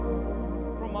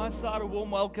my side, a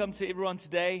warm welcome to everyone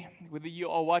today. Whether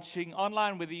you are watching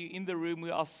online, whether you're in the room,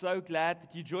 we are so glad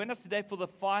that you joined us today for the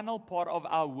final part of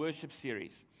our worship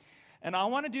series. And I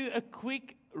want to do a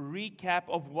quick recap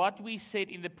of what we said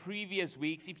in the previous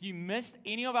weeks. If you missed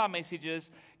any of our messages,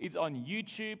 it's on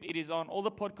YouTube, it is on all the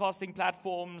podcasting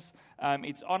platforms,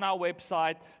 it's on our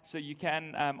website. So you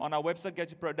can, on our website, go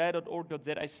to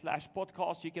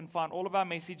prodea.org.za/podcast. You can find all of our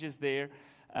messages there.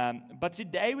 But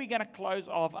today we're going to close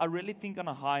off, I really think, on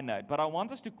a high note. But I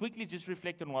want us to quickly just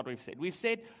reflect on what we've said. We've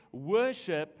said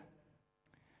worship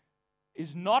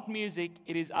is not music,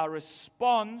 it is our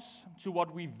response to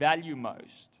what we value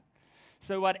most.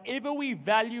 So whatever we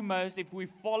value most, if we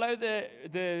follow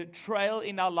the trail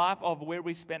in our life of where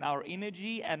we spend our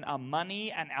energy and our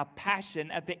money and our passion,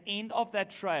 at the end of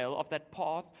that trail, of that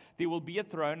path, there will be a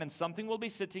throne and something will be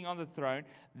sitting on the throne.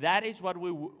 That is what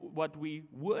we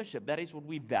worship. That is what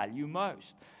we value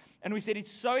most. And we said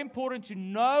it's so important to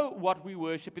know what we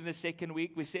worship in the second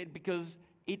week. We said because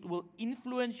it will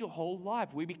influence your whole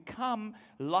life. We become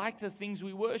like the things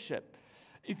we worship.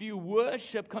 If you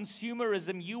worship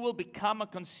consumerism, you will become a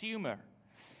consumer.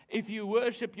 If you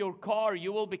worship your car,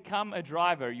 you will become a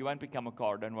driver. You won't become a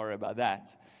car, don't worry about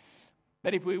that.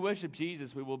 But if we worship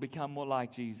Jesus, we will become more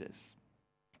like Jesus.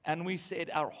 And we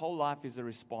said our whole life is a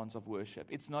response of worship.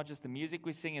 It's not just the music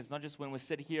we sing. It's not just when we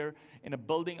sit here in a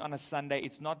building on a Sunday.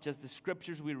 It's not just the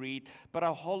scriptures we read. But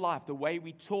our whole life, the way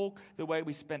we talk, the way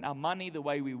we spend our money, the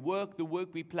way we work, the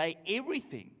work we play,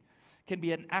 everything can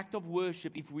be an act of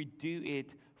worship if we do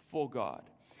it for God.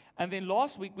 And then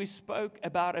last week we spoke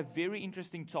about a very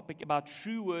interesting topic about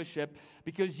true worship,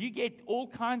 because you get all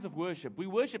kinds of worship. We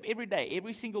worship every day,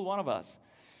 every single one of us.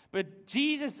 But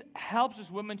Jesus helps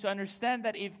us women to understand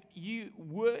that if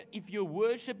your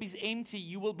worship is empty,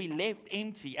 you will be left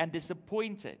empty and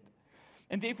disappointed.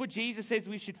 And therefore Jesus says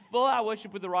we should fill our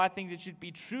worship with the right things. It should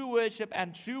be true worship,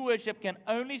 and true worship can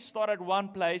only start at one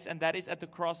place, and that is at the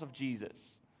cross of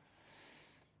Jesus.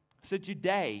 So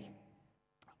today,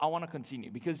 I want to continue,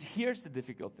 because here's the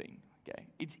difficult thing, okay?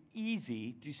 It's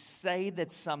easy to say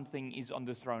that something is on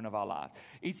the throne of our lives.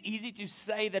 It's easy to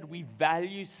say that we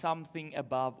value something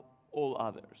above all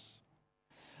others.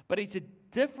 But it's a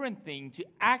different thing to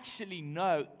actually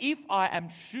know if I am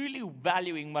truly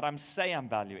valuing what I'm saying I'm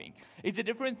valuing. It's a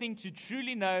different thing to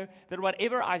truly know that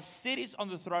whatever I said is on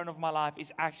the throne of my life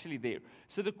is actually there.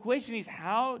 So the question is,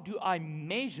 how do I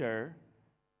measure?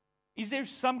 Is there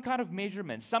some kind of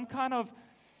measurement, some kind of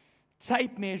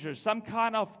tape measure, some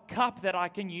kind of cup that I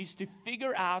can use to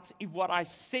figure out if what I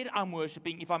said I'm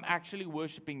worshiping, if I'm actually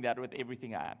worshiping that with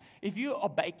everything I am? If you are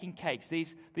baking cakes,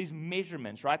 there's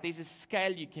measurements, right? There's a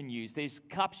scale you can use. There's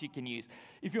cups you can use.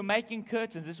 If you're making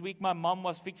curtains, this week my mom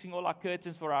was fixing all our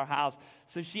curtains for our house,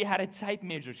 so she had a tape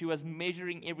measure. She was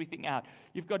measuring everything out.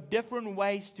 You've got different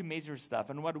ways to measure stuff.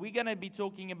 And what we're going to be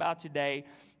talking about today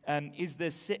is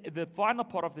the final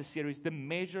part of the series, the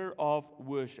measure of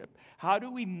worship. How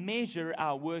do we measure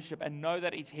our worship and know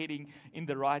that it's heading in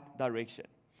the right direction?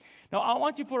 Now, I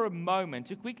want you for a moment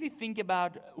to quickly think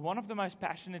about one of the most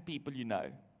passionate people you know.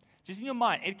 Just in your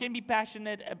mind, they can be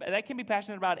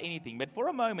passionate about anything. But for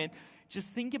a moment,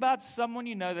 just think about someone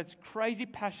you know that's crazy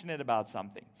passionate about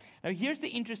something. Now, here's the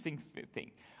interesting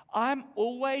thing. I'm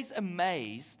always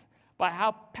amazed by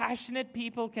how passionate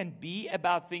people can be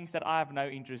about things that I have no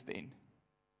interest in.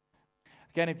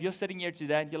 Okay, and if you're sitting here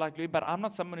today and you're like, but I'm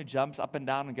not someone who jumps up and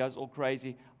down and goes all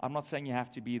crazy, I'm not saying you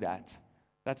have to be that.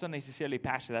 That's not necessarily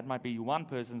passion. That might be one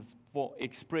person's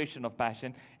expression of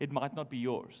passion. It might not be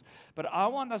yours. But I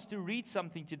want us to read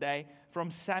something today from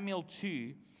Samuel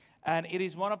 2, and it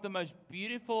is one of the most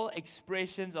beautiful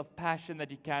expressions of passion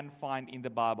that you can find in the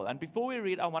Bible. And before we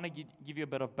read, I want to give you a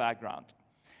bit of background.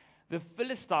 The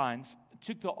Philistines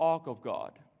took the ark of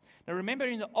God. Now remember,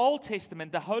 in the Old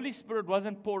Testament, the Holy Spirit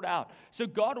wasn't poured out. So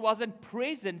God wasn't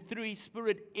present through His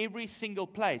Spirit every single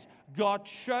place. God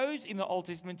chose in the Old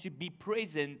Testament to be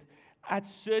present at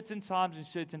certain times in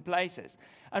certain places.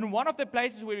 And one of the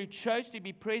places where He chose to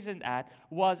be present at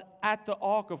was at the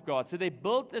ark of God. So they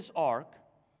built this ark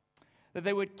that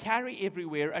they would carry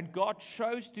everywhere, and God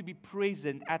chose to be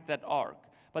present at that ark.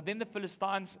 But then the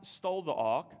Philistines stole the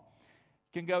ark.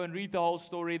 You can go and read the whole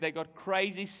story. They got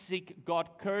crazy sick. God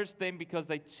cursed them because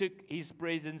they took His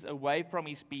presence away from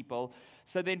His people.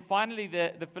 So then finally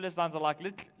the Philistines are like,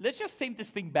 let's just send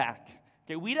this thing back.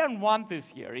 Okay, we don't want this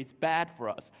here. It's bad for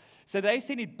us. So they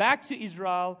send it back to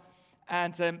Israel.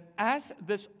 And as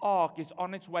this ark is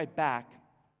on its way back,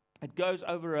 it goes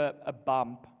over a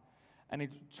bump and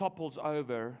it topples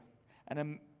over.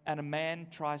 And a man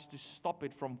tries to stop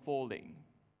it from falling.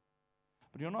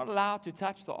 But you're not allowed to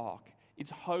touch the ark. It's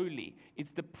holy.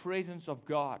 It's the presence of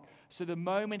God. So the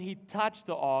moment he touched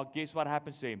the ark, guess what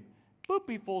happens to him? Boop,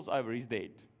 he falls over. He's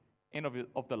dead. End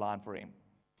of the line for him.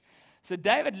 So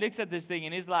David looks at this thing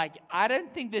and he's like, I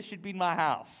don't think this should be in my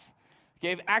house.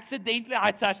 Okay, if accidentally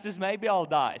I touch this, maybe I'll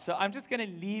die. So I'm just going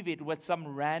to leave it with some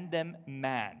random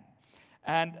man.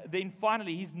 And then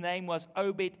finally, his name was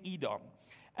Obed-Edom.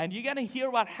 And you're going to hear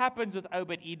what happens with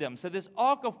Obed-Edom. So this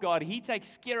ark of God, he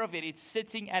takes care of it. It's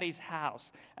sitting at his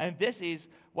house. And this is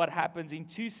what happens in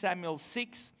 2 Samuel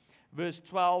 6, verse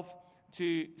 12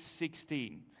 to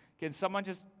 16. Can someone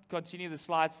just continue the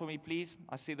slides for me, please?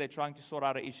 I see they're trying to sort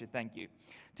out an issue. Thank you.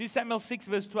 2 Samuel 6,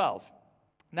 verse 12.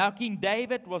 Now King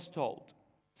David was told,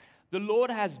 the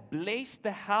Lord has blessed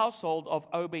the household of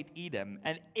Obed-Edom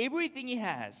and everything he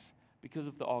has because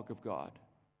of the ark of God.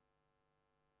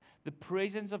 The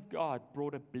presence of God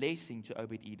brought a blessing to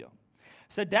Obed-Edom.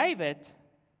 So David,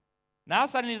 now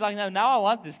suddenly he's like, no, now I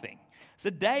want this thing. So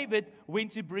David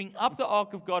went to bring up the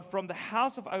ark of God from the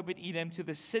house of Obed-Edom to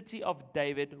the city of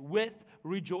David with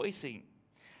rejoicing.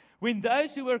 When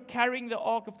those who were carrying the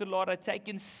ark of the Lord had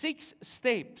taken 6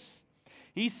 steps,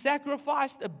 he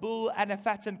sacrificed a bull and a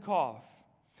fattened calf.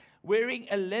 Wearing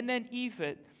a linen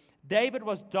ephod, David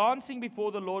was dancing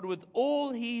before the Lord with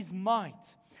all his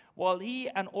might, while he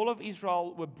and all of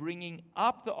Israel were bringing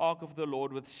up the ark of the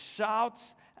Lord with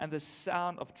shouts and the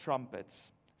sound of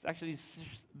trumpets. It's actually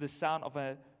the sound of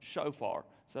a shofar,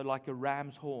 so like a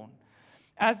ram's horn.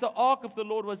 As the ark of the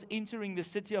Lord was entering the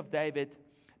city of David,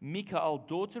 Michal,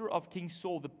 daughter of King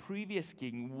Saul, the previous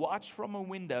king, watched from a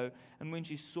window, and when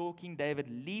she saw King David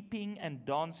leaping and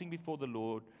dancing before the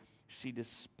Lord, she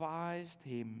despised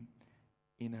him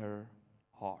in her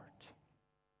heart.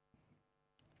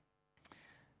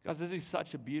 Because this is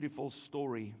such a beautiful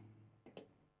story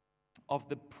of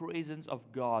the presence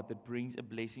of God that brings a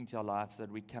blessing to our lives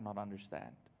that we cannot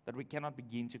understand, that we cannot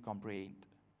begin to comprehend.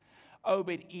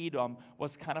 Obed-Edom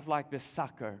was kind of like the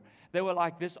sucker. They were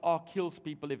like, this ark kills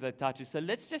people if they touch it. So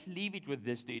let's just leave it with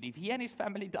this dude. If he and his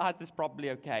family dies, it's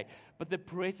probably okay. But the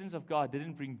presence of God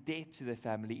didn't bring death to their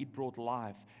family. It brought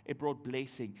life. It brought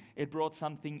blessing. It brought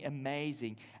something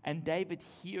amazing. And David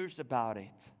hears about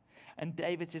it. And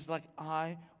David says, like,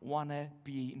 I want to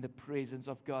be in the presence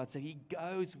of God. So he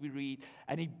goes, we read,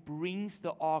 and he brings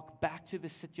the ark back to the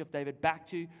city of David, back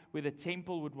to where the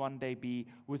temple would one day be,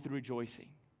 with rejoicing.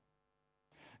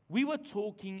 We were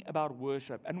talking about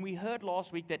worship, and we heard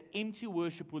last week that empty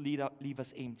worship will leave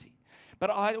us empty.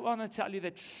 But I want to tell you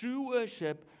that true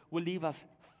worship will leave us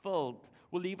filled,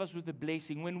 will leave us with a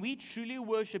blessing. When we truly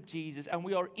worship Jesus and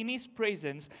we are in His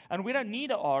presence, and we don't need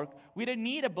an ark, we don't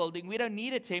need a building, we don't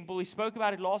need a temple. We spoke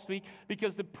about it last week,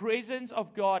 because the presence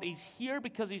of God is here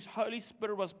because His Holy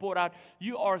Spirit was poured out.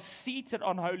 You are seated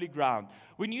on holy ground.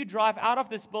 When you drive out of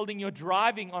this building, you're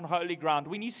driving on holy ground.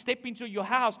 When you step into your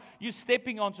house, you're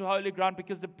stepping onto holy ground,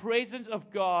 because the presence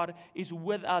of God is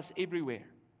with us everywhere.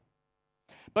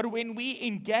 But when we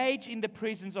engage in the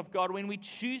presence of God, when we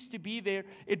choose to be there,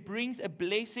 it brings a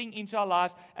blessing into our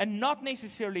lives, and not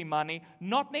necessarily money,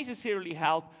 not necessarily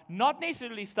health, not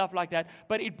necessarily stuff like that,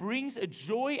 but it brings a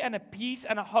joy and a peace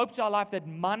and a hope to our life that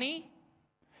money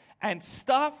and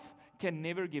stuff can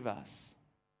never give us.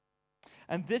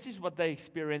 And this is what they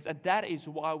experience, and that is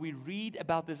why we read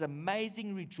about this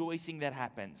amazing rejoicing that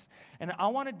happens. And I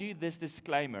want to do this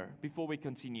disclaimer before we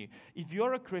continue. If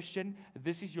you're a Christian,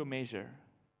 this is your measure.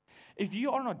 If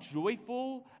you are not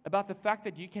joyful about the fact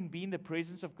that you can be in the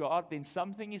presence of God, then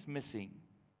something is missing.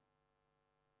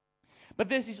 But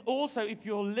this is also, if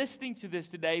you're listening to this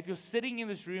today, if you're sitting in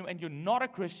this room and you're not a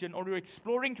Christian, or you're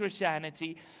exploring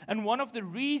Christianity, and one of the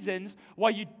reasons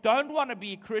why you don't want to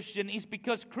be a Christian is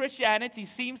because Christianity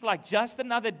seems like just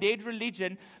another dead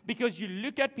religion, because you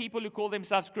look at people who call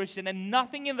themselves Christian and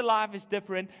nothing in their life is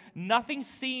different, nothing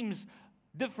seems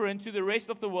different to the rest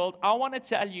of the world. I want to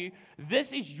tell you,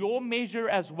 this is your measure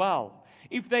as well.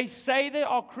 If they say they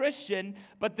are Christian,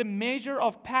 but the measure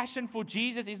of passion for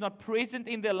Jesus is not present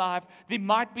in their life, there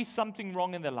might be something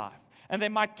wrong in their life. And they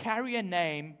might carry a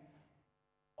name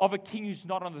of a king who's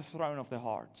not on the throne of their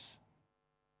hearts.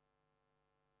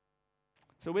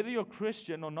 So whether you're a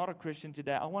Christian or not a Christian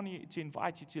today, I want to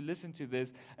invite you to listen to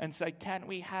this and say, can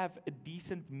we have a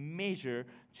decent measure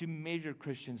to measure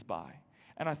Christians by?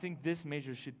 And I think this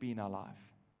measure should be in our life.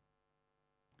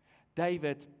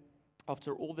 David,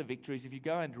 after all the victories, if you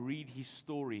go and read his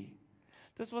story,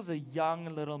 this was a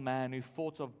young little man who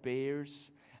fought off bears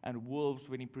and wolves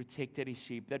when he protected his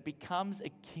sheep, that becomes a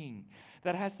king,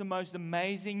 that has the most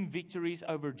amazing victories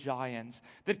over giants,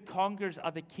 that conquers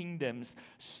other kingdoms.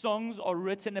 Songs are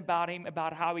written about him,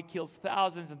 about how he kills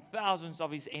thousands and thousands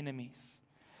of his enemies.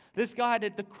 This guy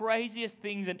did the craziest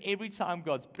things, and every time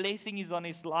God's blessing is on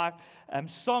his life,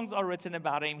 songs are written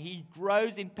about him. He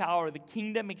grows in power. The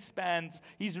kingdom expands.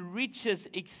 His riches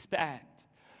expand.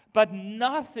 But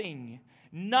nothing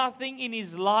in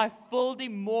his life filled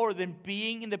him more than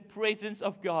being in the presence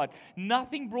of God.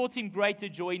 Nothing brought him greater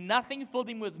joy. Nothing filled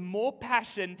him with more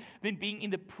passion than being in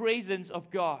the presence of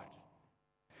God.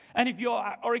 And if you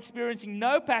are experiencing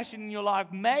no passion in your life,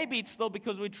 maybe it's still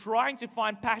because we're trying to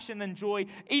find passion and joy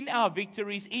in our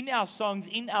victories, in our songs,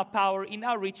 in our power, in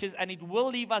our riches, and it will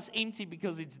leave us empty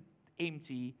because it's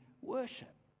empty worship.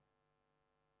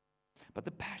 But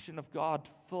the passion of God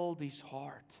filled his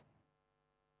heart.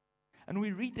 And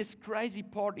we read this crazy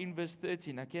part in verse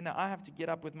 13. Okay, now I have to get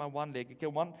up with my one leg.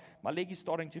 Okay, my leg is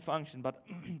starting to function,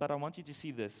 but I want you to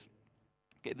see this.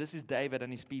 Okay, this is David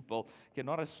and his people. Okay,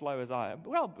 not as slow as I am.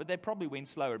 Well, but they probably went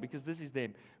slower because this is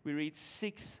them. We read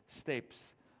 6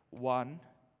 steps. 1,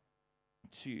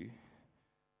 2,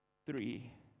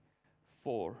 3,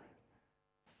 4,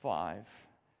 5,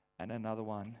 and another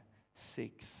one,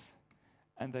 6.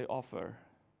 And they offer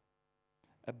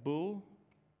a bull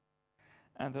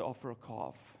and they offer a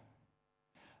calf.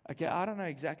 Okay, I don't know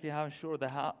exactly how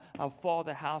far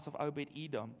the house of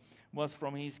Obed-Edom was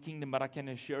from his kingdom, but I can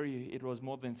assure you it was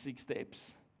more than 6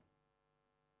 steps.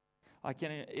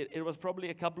 It was probably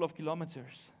a couple of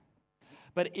kilometers.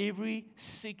 But every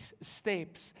 6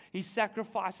 steps, he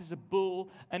sacrifices a bull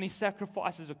and he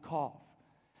sacrifices a calf.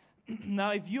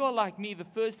 Now, if you are like me, the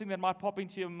first thing that might pop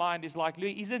into your mind is like,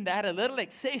 Louis, isn't that a little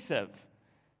excessive?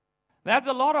 That's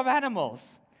a lot of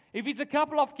animals. If it's a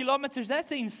couple of kilometers,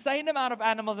 that's an insane amount of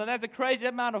animals, and that's a crazy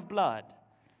amount of blood.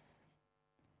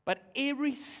 But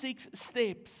every 6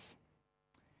 steps,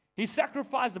 he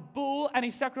sacrificed a bull and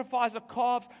he sacrificed a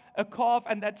calf,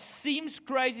 and that seems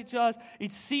crazy to us.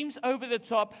 It seems over the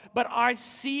top, but I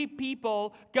see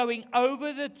people going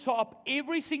over the top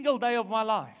every single day of my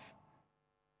life.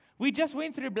 We just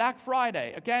went through Black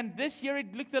Friday. Again, this year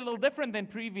it looked a little different than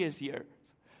previous years.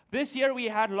 This year we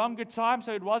had longer time,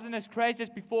 so it wasn't as crazy as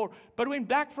before. But when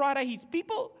Black Friday hits,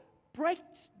 people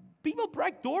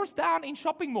break doors down in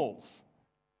shopping malls.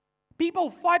 People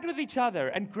fight with each other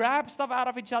and grab stuff out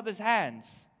of each other's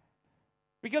hands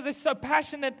because they're so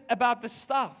passionate about the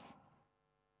stuff.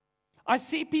 I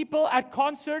see people at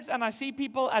concerts and I see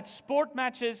people at sport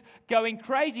matches going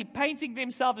crazy, painting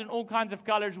themselves in all kinds of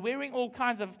colors, wearing all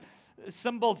kinds of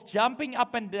symbols, jumping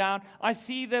up and down. I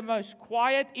see the most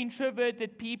quiet,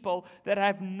 introverted people that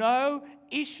have no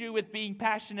issue with being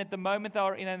passionate the moment they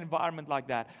are in an environment like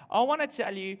that. I want to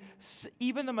tell you,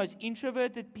 even the most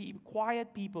introverted,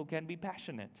 quiet people can be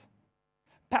passionate.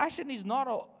 Passion is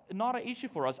not an issue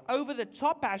for us.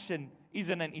 Over-the-top passion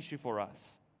isn't an issue for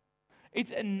us.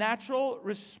 It's a natural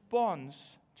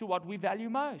response to what we value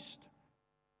most.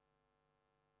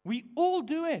 We all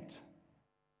do it.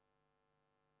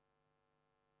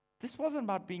 This wasn't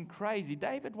about being crazy.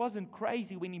 David wasn't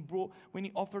crazy when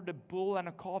he offered a bull and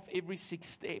a calf every 6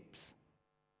 steps.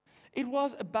 It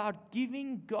was about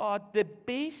giving God the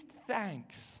best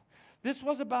thanks. This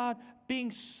was about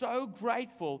being so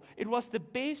grateful. It was the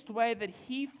best way that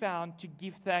he found to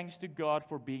give thanks to God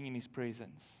for being in his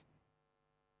presence.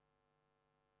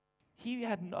 He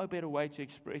had no better way to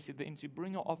express it than to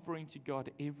bring an offering to God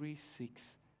every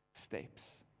 6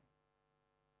 steps.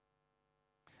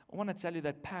 I want to tell you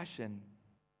that passion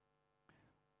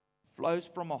flows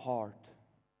from a heart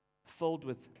filled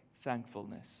with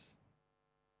thankfulness.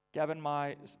 Gavin,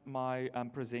 my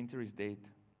presenter, is dead.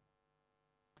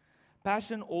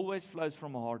 Passion always flows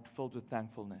from a heart filled with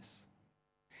thankfulness.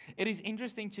 It is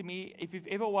interesting to me, if you've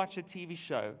ever watched a TV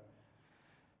show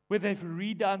where they've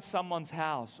redone someone's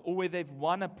house or where they've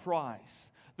won a prize,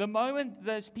 the moment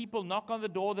those people knock on the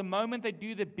door, the moment they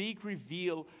do the big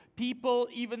reveal, people,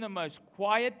 even the most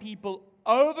quiet people,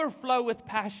 overflow with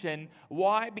passion.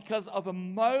 Why? Because of a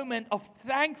moment of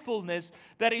thankfulness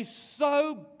that is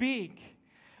so big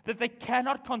that they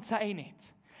cannot contain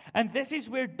it. And this is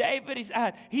where David is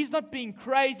at. He's not being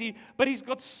crazy, but he's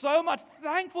got so much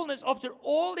thankfulness after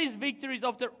all his victories,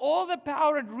 after all the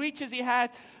power and riches he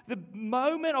has. The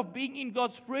moment of being in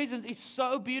God's presence is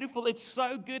so beautiful. It's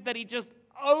so good that he just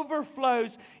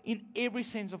overflows in every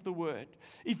sense of the word.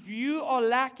 If you are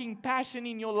lacking passion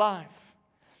in your life,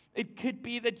 it could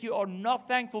be that you are not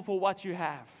thankful for what you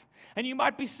have. And you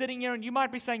might be sitting here and you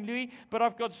might be saying, Louis, but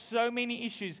I've got so many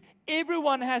issues.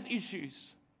 Everyone has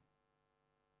issues.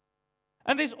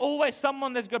 And there's always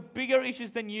someone that's got bigger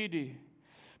issues than you do.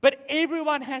 But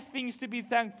everyone has things to be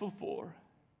thankful for.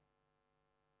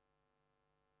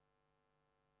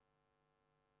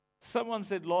 Someone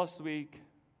said last week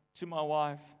to my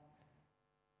wife,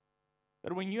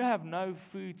 That when you have no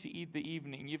food to eat the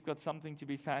evening, you've got something to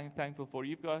be thankful for.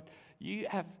 You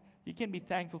can be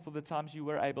thankful for the times you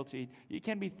were able to eat. You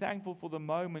can be thankful for the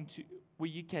moment where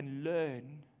you can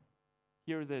learn.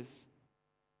 Hear this.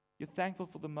 You're thankful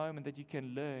for the moment that you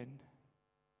can learn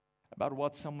about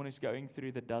what someone is going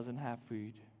through that doesn't have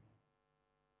food.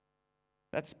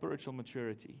 That's spiritual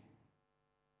maturity.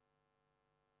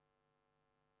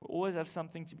 We always have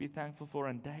something to be thankful for.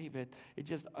 And David, it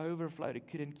just overflowed. He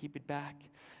couldn't keep it back.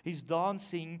 He's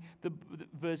dancing. The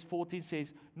verse 14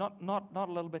 says, not a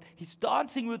little bit. He's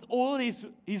dancing with all his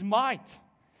might.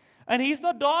 And he's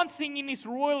not dancing in his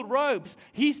royal robes.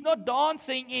 He's not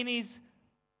dancing in his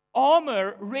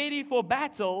armor ready for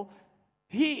battle.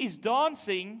 He is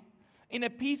dancing in a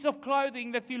piece of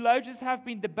clothing that theologians have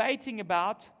been debating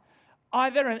about.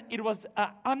 Either it was an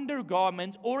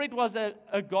undergarment or it was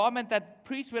a garment that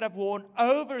priests would have worn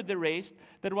over the rest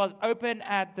that was open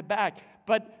at the back.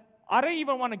 But I don't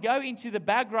even want to go into the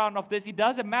background of this. It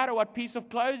doesn't matter what piece of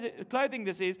clothing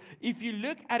this is. If you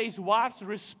look at his wife's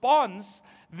response,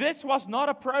 this was not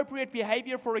appropriate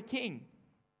behavior for a king.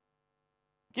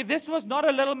 Okay, this was not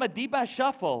a little Madiba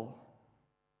shuffle.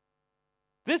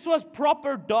 This was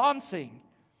proper dancing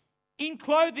in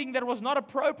clothing that was not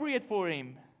appropriate for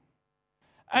him.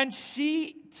 And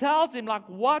she tells him, like,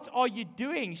 what are you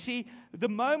doing? The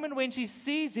moment when she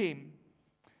sees him,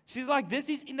 she's like, this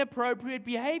is inappropriate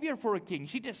behavior for a king.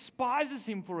 She despises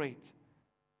him for it.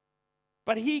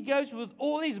 But he goes with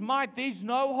all his might. There's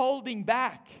no holding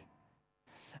back.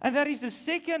 And that is the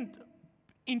second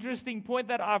interesting point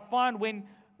that I find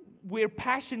where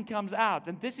passion comes out.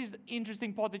 And this is the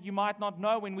interesting part that you might not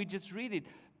know when we just read it.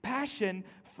 Passion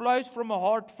flows from a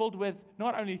heart filled with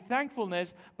not only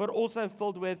thankfulness, but also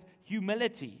filled with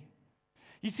humility.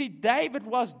 You see, David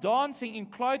was dancing in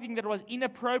clothing that was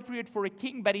inappropriate for a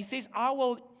king, but he says, I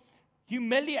will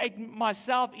humiliate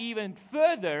myself even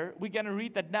further. We're going to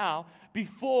read that now,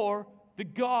 before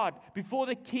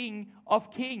the King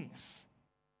of Kings.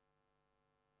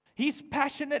 His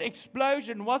passionate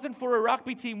explosion wasn't for a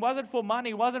rugby team, wasn't for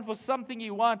money, wasn't for something he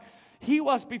wanted. He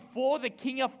was before the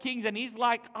King of Kings, and he's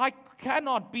like, I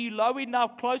cannot be low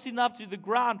enough, close enough to the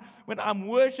ground when I'm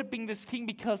worshiping this King,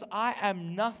 because I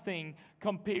am nothing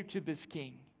compared to this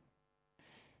King.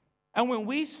 And when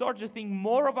we start to think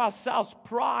more of ourselves,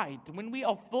 pride, when we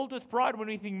are filled with pride, when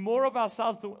we think more of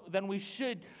ourselves than we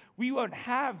should, we won't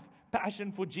have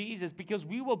passion for Jesus, because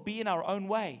we will be in our own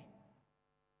way.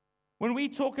 When we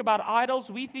talk about idols,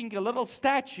 we think a little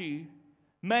statue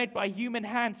made by human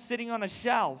hands sitting on a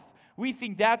shelf. We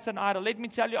think that's an idol. Let me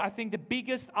tell you, I think the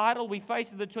biggest idol we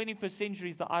face in the 21st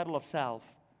century is the idol of self.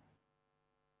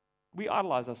 We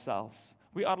idolize ourselves.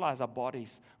 We idolize our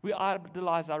bodies. We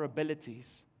idolize our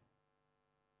abilities.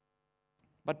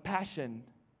 But passion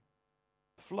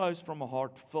flows from a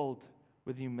heart filled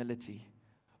with humility.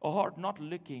 A heart not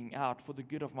looking out for the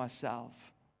good of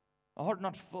myself. A heart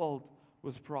not filled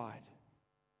with pride.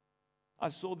 I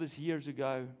saw this years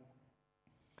ago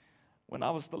when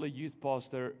I was still a youth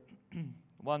pastor.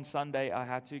 One Sunday I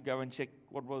had to go and check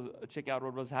out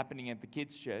what was happening at the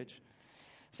kids' church.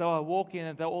 So I walk in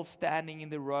and they're all standing in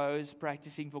the rows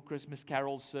practicing for Christmas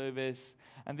carol service.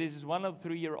 And this is one of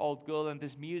 3-year-old girl, and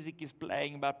this music is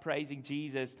playing about praising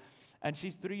Jesus. And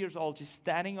she's 3 years old. She's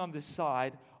standing on the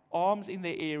side, arms in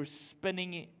the air,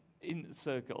 spinning in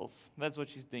circles. That's what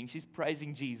she's doing. She's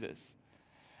praising Jesus.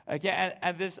 Okay,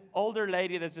 and this older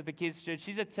lady that's at the kids' church,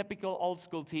 she's a typical old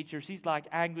school teacher. She's like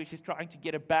angry. She's trying to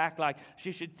get her back. Like,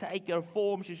 she should take her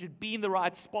form. She should be in the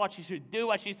right spot. She should do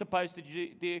what she's supposed to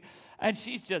do. And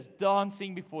she's just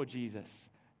dancing before Jesus.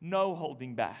 No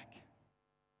holding back.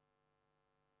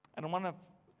 And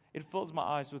it fills my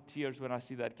eyes with tears when I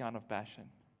see that kind of passion.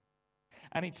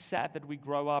 And it's sad that we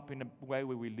grow up in a way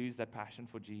where we lose that passion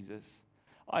for Jesus.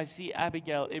 I see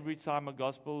Abigail every time a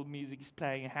gospel music is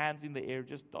playing, hands in the air,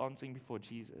 just dancing before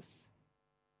Jesus.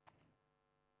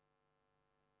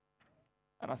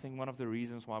 And I think one of the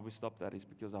reasons why we stop that is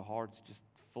because our hearts just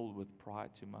full with pride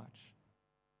too much.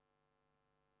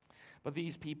 But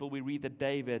these people, we read that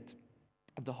David,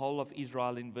 the whole of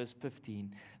Israel in verse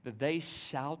 15, that they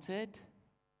shouted,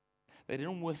 they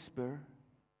didn't whisper.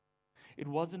 It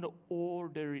wasn't an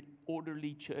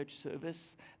orderly church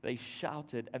service. They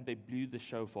shouted and they blew the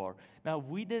shofar. Now, if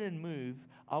we didn't move,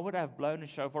 I would have blown a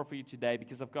shofar for you today,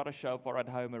 because I've got a shofar at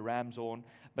home, a ram's horn,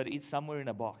 but it's somewhere in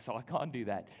a box, so I can't do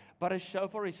that. But a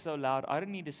shofar is so loud, I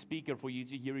don't need a speaker for you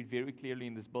to hear it very clearly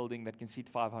in this building that can seat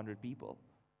 500 people.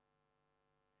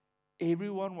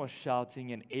 Everyone was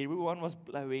shouting and everyone was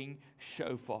blowing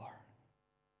shofar.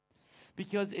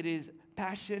 Because it is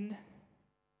passion,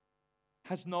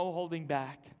 has no holding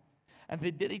back. And they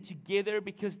did it together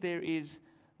because there is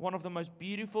one of the most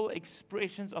beautiful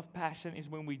expressions of passion is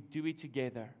when we do it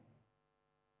together.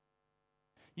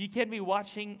 You can be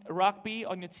watching rugby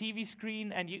on your TV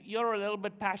screen and you're a little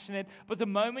bit passionate, but the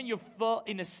moment you're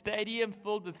in a stadium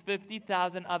filled with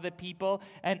 50,000 other people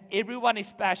and everyone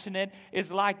is passionate,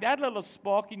 it's like that little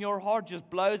spark in your heart just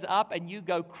blows up and you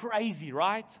go crazy,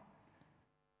 right?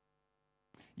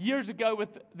 Years ago,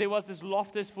 there was this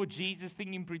Loftus for Jesus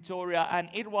thing in Pretoria, and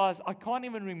it was, I can't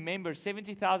even remember,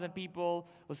 70,000 people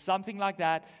or something like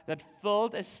that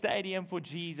filled a stadium for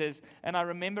Jesus. And I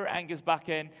remember Angus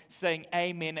Buchan saying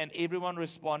amen, and everyone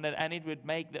responded, and it would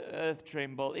make the earth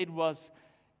tremble.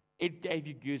 It gave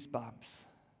you goosebumps.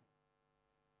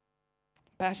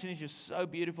 Passion is just so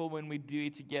beautiful when we do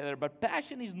it together, but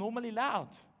passion is normally loud.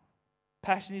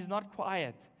 Passion is not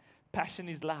quiet. Passion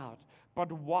is loud. But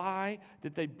why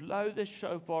did they blow the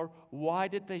shofar? Why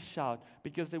did they shout?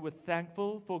 Because they were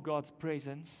thankful for God's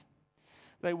presence.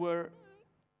 They were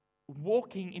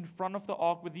walking in front of the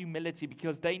ark with humility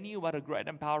because they knew what a great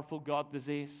and powerful God this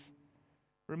is.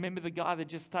 Remember the guy that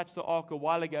just touched the ark a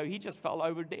while ago? He just fell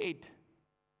over dead.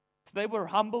 So they were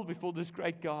humble before this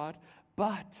great God,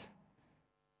 but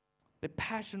the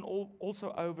passion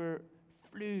also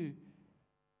overflew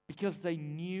because they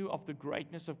knew of the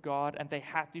greatness of God and they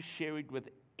had to share it with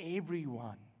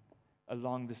everyone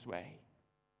along this way.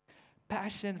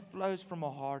 Passion flows from a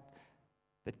heart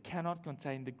that cannot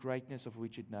contain the greatness of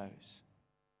which it knows.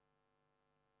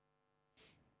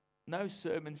 No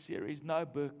sermon series, no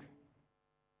book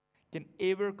can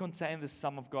ever contain the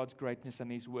sum of God's greatness and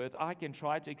His word. I can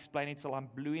try to explain it till I'm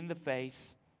blue in the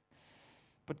face.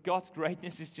 But God's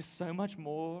greatness is just so much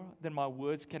more than my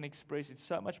words can express. It's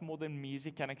so much more than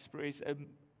music can express.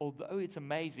 Although it's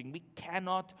amazing, we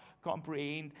cannot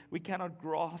comprehend, we cannot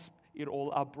grasp it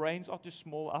all. Our brains are too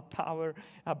small.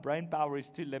 Our brain power is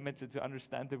too limited to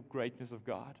understand the greatness of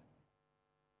God.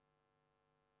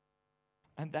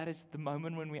 And that is the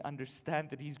moment when we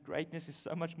understand that His greatness is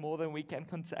so much more than we can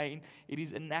contain. It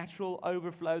is a natural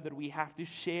overflow that we have to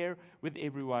share with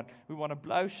everyone. We want to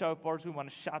blow shofars. We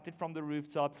want to shout it from the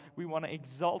rooftop. We want to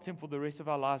exalt Him for the rest of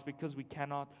our lives because we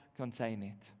cannot contain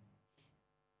it.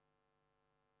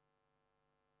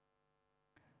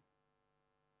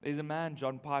 There's a man,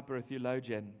 John Piper, a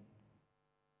theologian,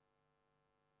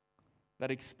 that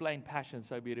explained passion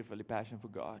so beautifully, passion for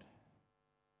God.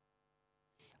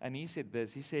 And he said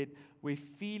this, he said, where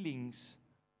feelings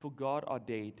for God are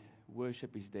dead,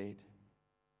 worship is dead.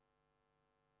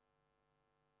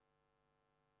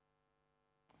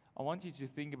 I want you to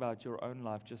think about your own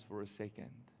life just for a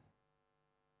second.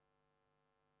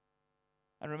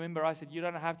 And remember, I said, you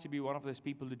don't have to be one of those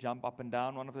people who jump up and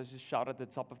down, one of those who shout at the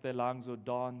top of their lungs or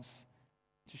dance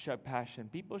to show passion.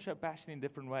 People show passion in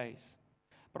different ways.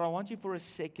 But I want you for a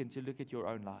second to look at your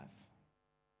own life.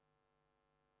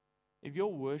 If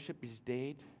your worship is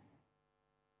dead,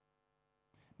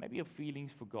 maybe your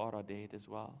feelings for God are dead as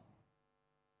well.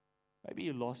 Maybe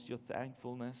you lost your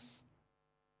thankfulness.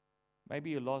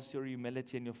 Maybe you lost your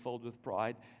humility and you're filled with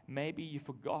pride. Maybe you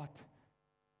forgot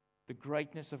the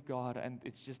greatness of God and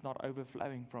it's just not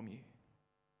overflowing from you.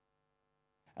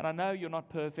 And I know you're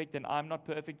not perfect and I'm not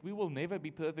perfect. We will never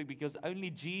be perfect because only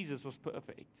Jesus was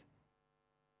perfect.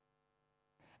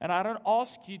 And I don't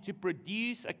ask you to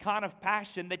produce a kind of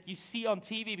passion that you see on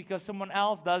TV because someone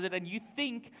else does it and you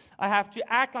think I have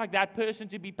to act like that person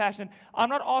to be passionate. I'm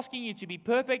not asking you to be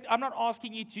perfect. I'm not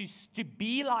asking you to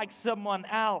be like someone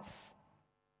else.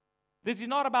 This is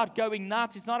not about going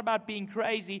nuts. It's not about being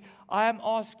crazy. I am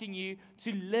asking you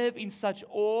to live in such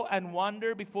awe and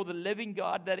wonder before the living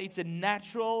God that it's a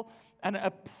natural and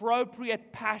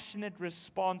appropriate, passionate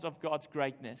response of God's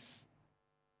greatness.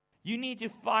 You need to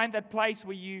find that place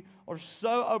where you are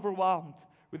so overwhelmed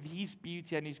with His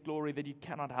beauty and His glory that you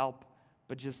cannot help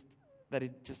but just that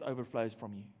it just overflows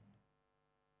from you.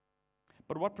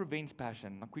 But what prevents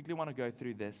passion? I quickly want to go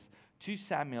through this. 2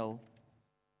 Samuel,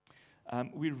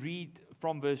 we read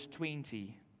from verse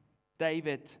 20.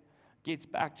 David gets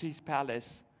back to his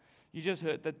palace. You just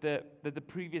heard that the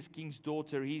previous king's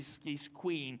daughter, his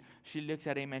queen, she looks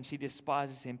at him and she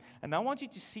despises him. And I want you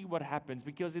to see what happens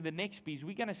because in the next piece,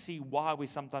 we're going to see why we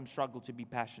sometimes struggle to be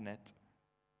passionate.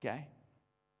 Okay?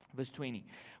 Verse 20.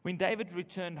 When David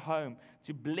returned home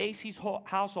to bless his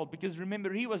household, because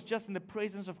remember, he was just in the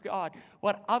presence of God.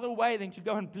 What other way than to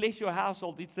go and bless your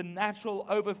household? It's the natural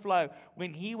overflow.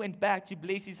 When he went back to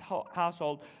bless his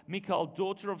household, Michal,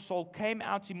 daughter of Saul, came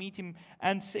out to meet him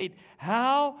and said,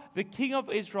 "How the king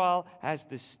of Israel has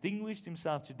distinguished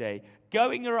himself today,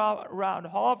 going around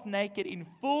half naked in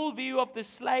full view of the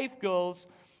slave girls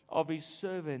of his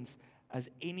servants as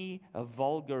any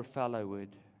vulgar fellow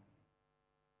would.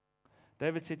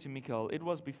 David said to Michal, "It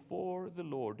was before the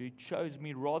Lord who chose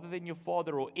me rather than your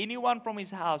father or anyone from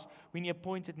his house when he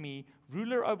appointed me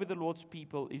ruler over the Lord's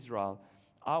people, Israel.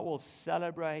 I will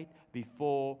celebrate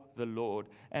before the Lord,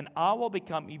 and I will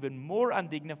become even more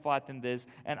undignified than this,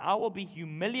 and I will be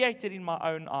humiliated in my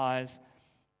own eyes.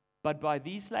 But by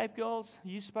these slave girls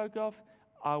you spoke of,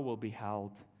 I will be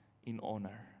held in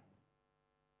honor."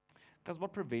 Because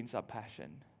what prevents our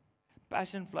passion?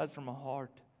 Passion flows from a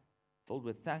heart filled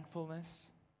with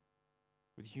thankfulness,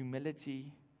 with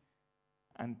humility,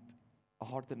 and a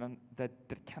heart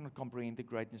that cannot comprehend the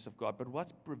greatness of God. But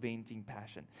what's preventing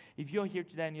passion? If you're here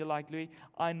today and you're like, "Louis,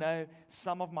 I know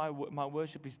some of my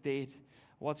worship is dead.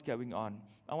 What's going on?"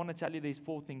 I want to tell you there's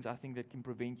 4 things I think that can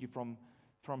prevent you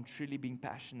from truly being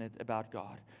passionate about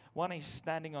God. One is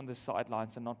standing on the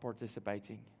sidelines and not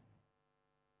participating.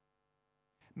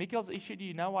 Michal's issue, do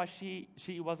you know why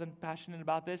she wasn't passionate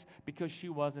about this? Because she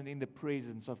wasn't in the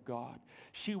presence of God.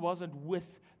 She wasn't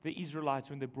with the Israelites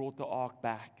when they brought the ark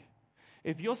back.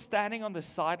 If you're standing on the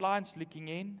sidelines looking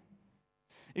in,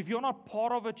 if you're not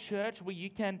part of a church where you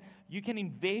can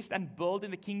invest and build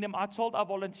in the kingdom, I told our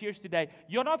volunteers today,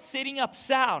 you're not setting up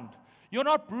sound. You're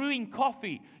not brewing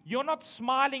coffee. You're not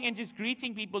smiling and just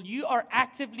greeting people. You are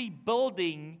actively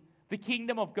building the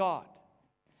kingdom of God.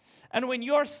 And when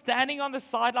you're standing on the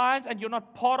sidelines and you're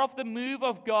not part of the move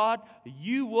of God,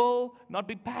 you will not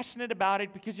be passionate about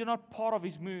it because you're not part of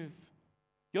His move.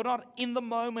 You're not in the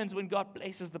moments when God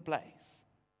blesses the place.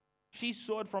 She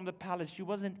saw it from the palace. She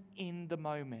wasn't in the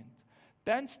moment.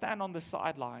 Don't stand on the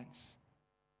sidelines.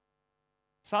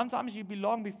 Sometimes you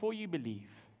belong before you believe.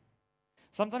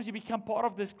 Sometimes you become part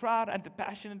of this crowd and the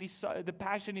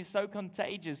passion is so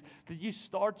contagious that you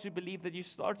start to believe, that you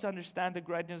start to understand the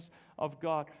greatness of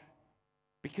God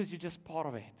because you're just part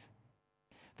of it.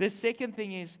 The second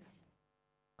thing is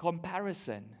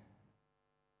comparison.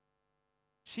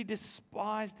 She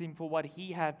despised him for what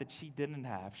he had that she didn't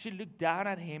have. She looked down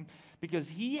at him because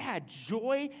he had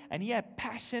joy and he had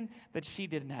passion that she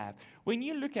didn't have. When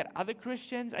you look at other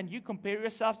Christians and you compare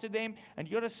yourselves to them and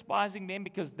you're despising them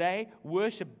because they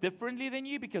worship differently than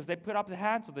you, because they put up the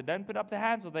hands or they don't put up the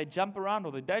hands, or they jump around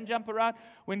or they don't jump around.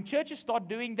 When churches start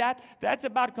doing that, that's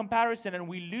about comparison, and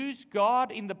we lose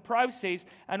God in the process,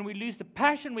 and we lose the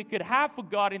passion we could have for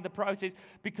God in the process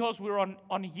because we're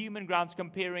on human grounds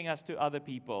comparing us to other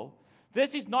people.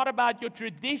 This is not about your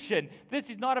tradition. This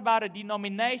is not about a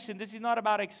denomination. This is not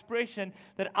about expression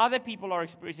that other people are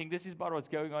expressing. This is about what's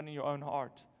going on in your own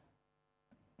heart.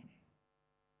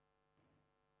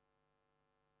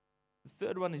 The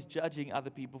third one is judging other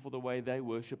people for the way they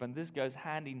worship. And this goes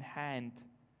hand in hand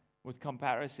with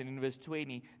comparison. In verse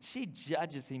 20, she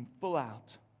judges him full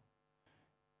out.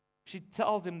 She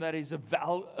tells him that he's a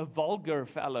vulgar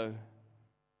fellow.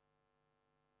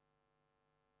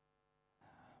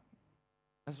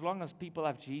 As long as people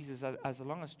have Jesus, as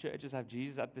long as churches have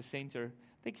Jesus at the center,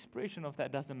 the expression of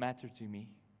that doesn't matter to me.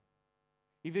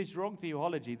 If there's wrong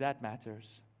theology, that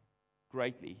matters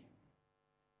greatly.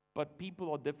 But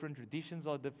people are different, traditions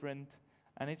are different,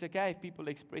 and it's okay if people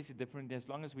express it differently as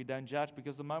long as we don't judge,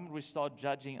 because the moment we start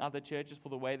judging other churches for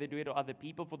the way they do it or other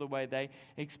people for the way they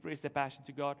express their passion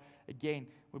to God, again,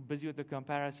 we're busy with the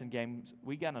comparison game.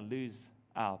 We're going to lose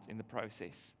out in the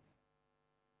process.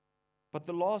 But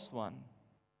the last one,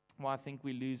 why I think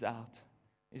we lose out,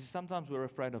 is sometimes we're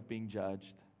afraid of being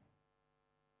judged.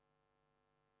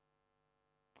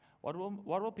 What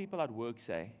will people at work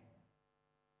say?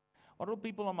 What will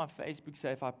people on my Facebook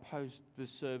say if I post this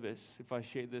service, if I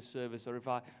share this service, or if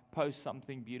I post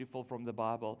something beautiful from the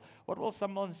Bible? What will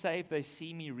someone say if they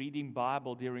see me reading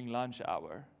Bible during lunch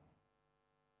hour?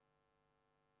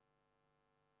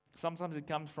 Sometimes it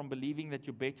comes from believing that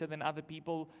you're better than other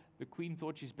people. The queen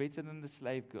thought she's better than the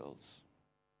slave girls.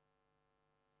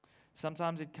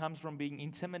 Sometimes it comes from being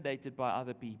intimidated by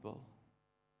other people.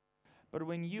 But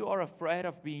when you are afraid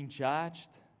of being judged,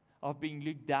 of being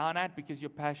looked down at because you're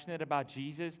passionate about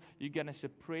Jesus, you're going to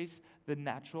suppress the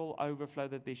natural overflow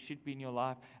that there should be in your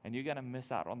life, and you're going to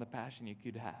miss out on the passion you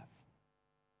could have.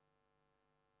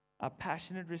 A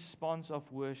passionate response of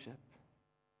worship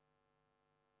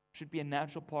should be a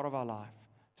natural part of our life.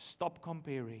 Stop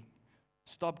comparing.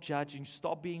 Stop judging.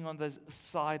 Stop being on the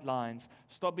sidelines.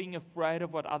 Stop being afraid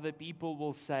of what other people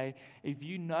will say. If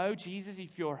you know Jesus,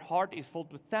 if your heart is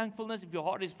filled with thankfulness, if your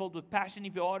heart is filled with passion,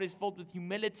 if your heart is filled with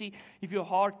humility, if your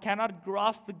heart cannot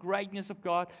grasp the greatness of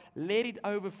God, let it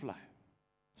overflow.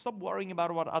 Stop worrying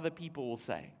about what other people will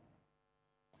say.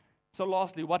 So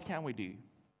lastly, what can we do?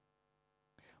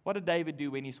 What did David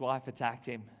do when his wife attacked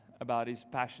him about his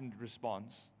passionate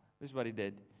response? This is what he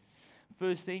did.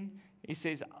 First thing, he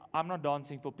says, I'm not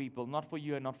dancing for people, not for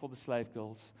you and not for the slave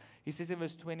girls. He says in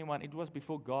verse 21, it was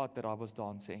before God that I was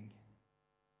dancing.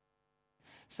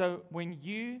 So when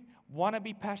you want to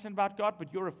be passionate about God,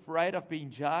 but you're afraid of being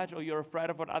judged or you're afraid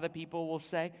of what other people will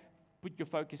say, put your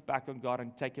focus back on God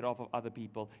and take it off of other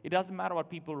people. It doesn't matter what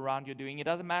people around you are doing. It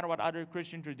doesn't matter what other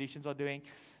Christian traditions are doing.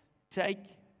 Take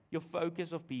your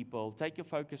focus of people, take your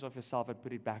focus of yourself and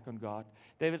put it back on God.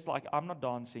 David's like, I'm not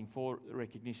dancing for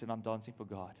recognition, I'm dancing for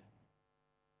God.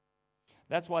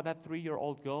 That's why that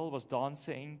 3-year-old girl was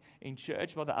dancing in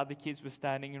church while the other kids were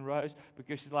standing in rows,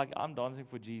 because she's like, I'm dancing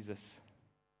for Jesus.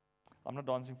 I'm not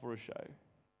dancing for a show.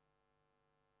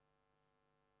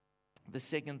 The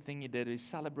second thing he did is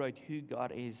celebrate who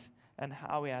God is and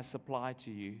how he has supplied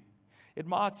to you. It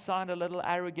might sound a little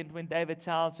arrogant when David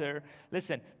tells her,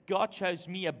 listen, God chose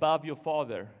me above your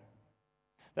father.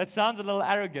 That sounds a little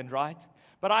arrogant, right?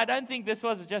 But I don't think this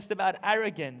was just about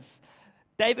arrogance.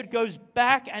 David goes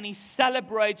back and he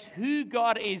celebrates who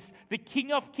God is, the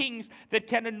King of Kings that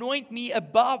can anoint me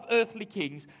above earthly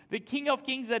kings, the King of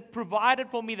Kings that provided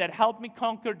for me, that helped me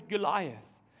conquer Goliath,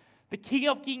 the King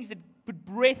of Kings that put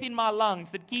breath in my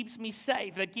lungs, that keeps me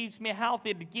safe, that keeps me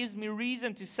healthy, that gives me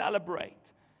reason to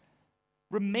celebrate.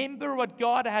 Remember what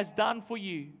God has done for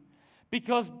you,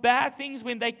 because bad things,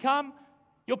 when they come,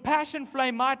 your passion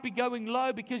flame might be going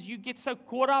low because you get so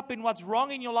caught up in what's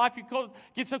wrong in your life. You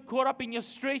get so caught up in your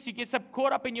stress. You get so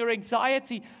caught up in your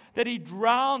anxiety that it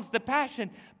drowns the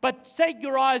passion. But take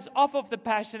your eyes off of the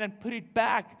passion and put it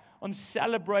back on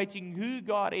celebrating who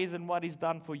God is and what He's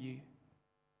done for you.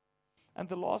 And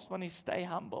the last one is stay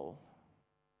humble.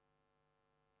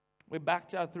 We're back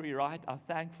to our 3, right? Our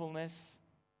thankfulness.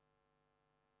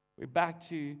 We're back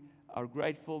to our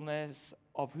gratefulness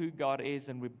of who God is,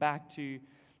 and we're back to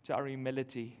our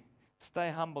humility. Stay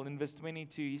humble. In verse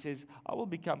 22, he says, I will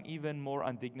become even more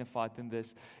undignified than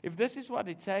this. If this is what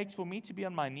it takes for me to be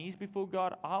on my knees before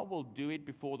God, I will do it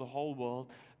before the whole world,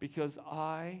 because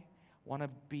I want to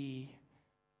be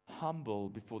humble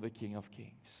before the King of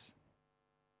Kings.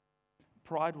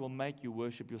 Pride will make you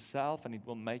worship yourself, and it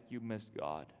will make you miss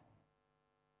God.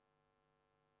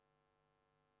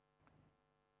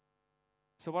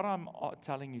 So what I'm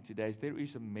telling you today is there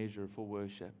is a measure for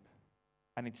worship,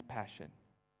 and it's passion.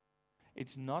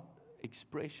 It's not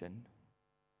expression.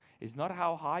 It's not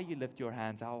how high you lift your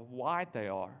hands, how wide they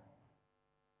are.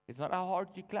 It's not how hard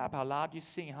you clap, how loud you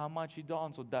sing, how much you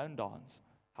dance or don't dance,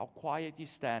 how quiet you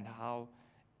stand.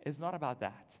 It's not about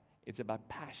that. It's about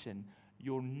passion,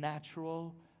 your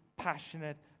natural,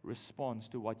 passionate response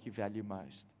to what you value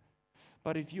most.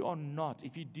 But if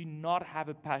you do not have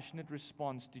a passionate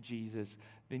response to Jesus,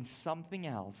 then something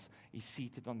else is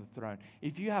seated on the throne.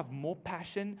 If you have more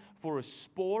passion for a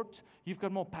sport, you've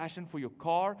got more passion for your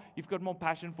car, you've got more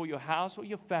passion for your house or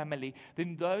your family,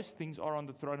 then those things are on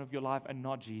the throne of your life and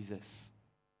not Jesus.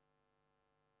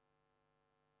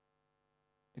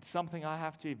 It's something I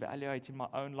have to evaluate in my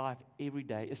own life every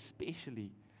day,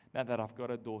 especially now that I've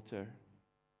got a daughter,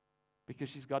 because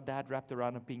she's got dad wrapped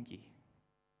around a pinky.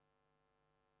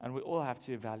 And we all have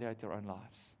to evaluate our own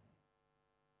lives.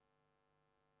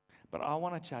 But I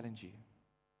want to challenge you.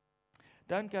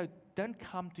 Don't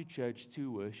come to church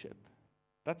to worship.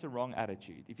 That's a wrong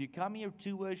attitude. If you come here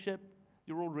to worship,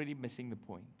 you're already missing the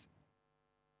point.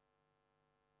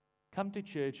 Come to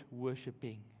church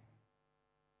worshiping.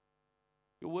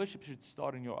 Your worship should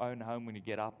start in your own home when you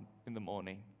get up in the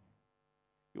morning.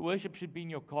 Your worship should be in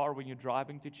your car when you're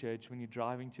driving to church, when you're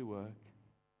driving to work.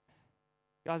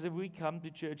 Guys, if we come to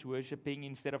church worshiping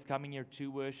instead of coming here to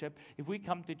worship, if we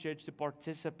come to church to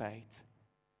participate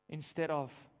instead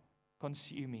of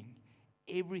consuming,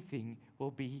 everything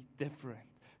will be different.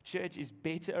 Church is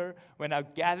better when our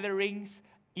gatherings,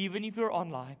 even if you're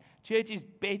online, church is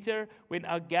better when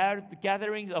our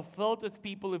gatherings are filled with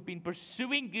people who've been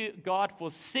pursuing God for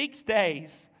 6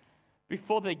 days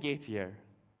before they get here,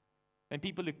 than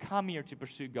people who come here to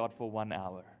pursue God for 1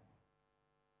 hour.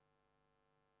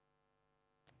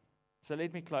 So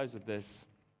let me close with this.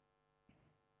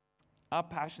 Our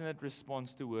passionate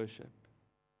response to worship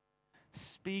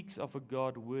speaks of a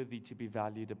God worthy to be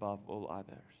valued above all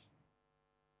others,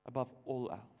 above all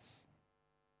else.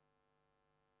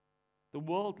 The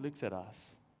world looks at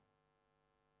us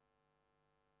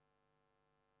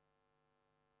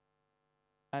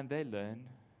and they learn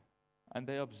and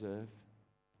they observe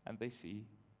and they see.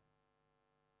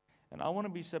 And I want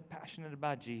to be so passionate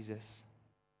about Jesus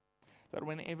that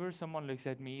whenever someone looks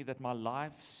at me, that my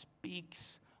life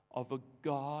speaks of a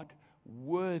God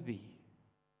worthy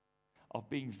of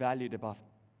being valued above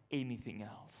anything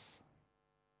else.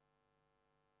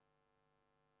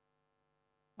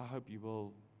 I hope you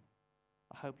will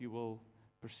I hope you will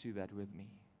pursue that with me.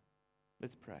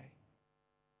 Let's pray.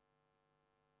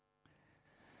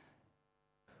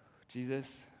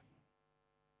 Jesus,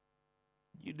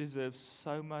 you deserve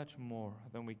so much more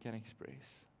than we can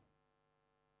express.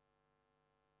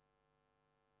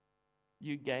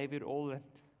 You gave it all, and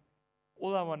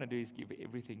all I want to do is give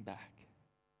everything back.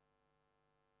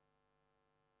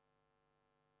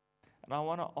 And I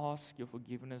want to ask your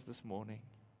forgiveness this morning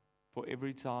for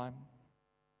every time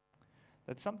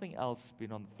that something else has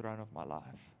been on the throne of my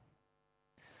life,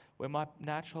 where my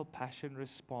natural passion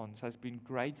response has been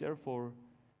greater for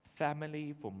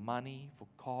family, for money, for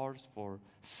cars, for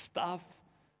stuff,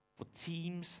 for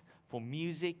teams, for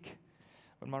music,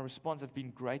 when my response has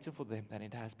been greater for them than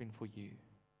it has been for you.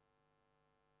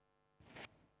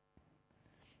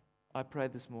 I pray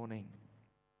this morning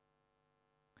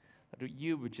that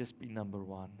you would just be number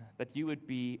one, that you would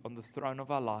be on the throne of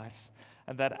our lives,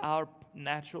 and that our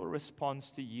natural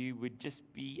response to you would just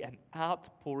be an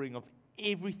outpouring of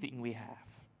everything we have.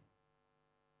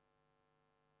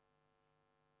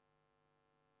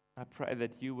 I pray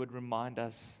that you would remind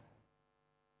us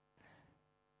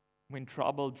when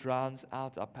trouble drowns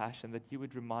out our passion, that you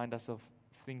would remind us of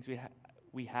things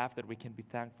we have that we can be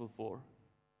thankful for.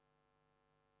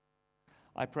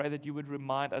 I pray that you would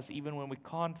remind us, even when we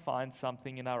can't find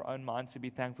something in our own minds to be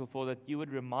thankful for, that you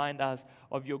would remind us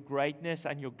of your greatness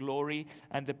and your glory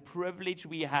and the privilege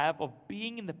we have of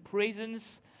being in the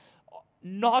presence,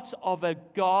 not of a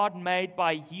God made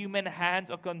by human hands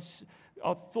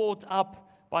or thought up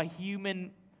by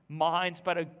human minds,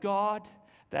 but a God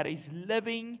that is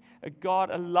living, a God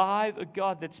alive, a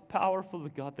God that's powerful, a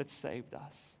God that saved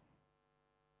us.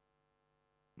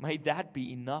 May that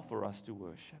be enough for us to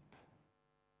worship.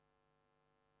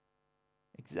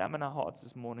 Examine our hearts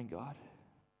this morning, God.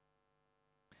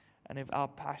 And if our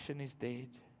passion is dead,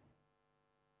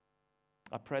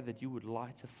 I pray that you would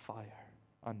light a fire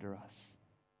under us.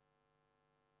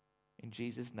 In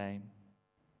Jesus' name,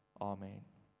 amen.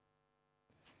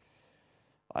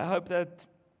 I hope that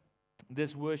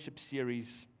this worship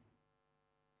series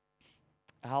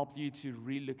helped you to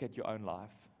relook at your own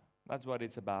life. That's what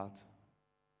it's about.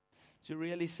 To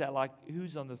really say, like,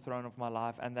 who's on the throne of my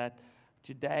life, and that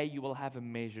today you will have a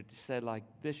measure to say, like,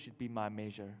 this should be my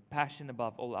measure. Passion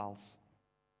above all else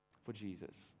for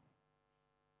Jesus.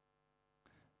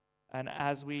 And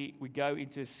as we go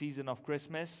into a season of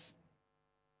Christmas,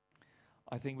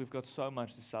 I think we've got so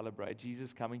much to celebrate.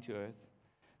 Jesus coming to earth.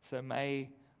 So may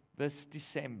this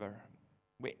December,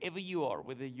 wherever you are,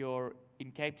 whether you're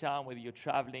in Cape Town, whether you're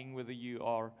traveling, whether you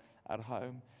are at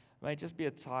home, may it just be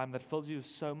a time that fills you with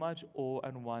so much awe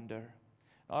and wonder.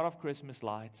 Not of Christmas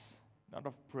lights, not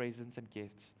of presents and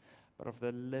gifts, but of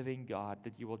the living God,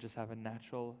 that you will just have a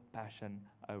natural passion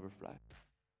overflow.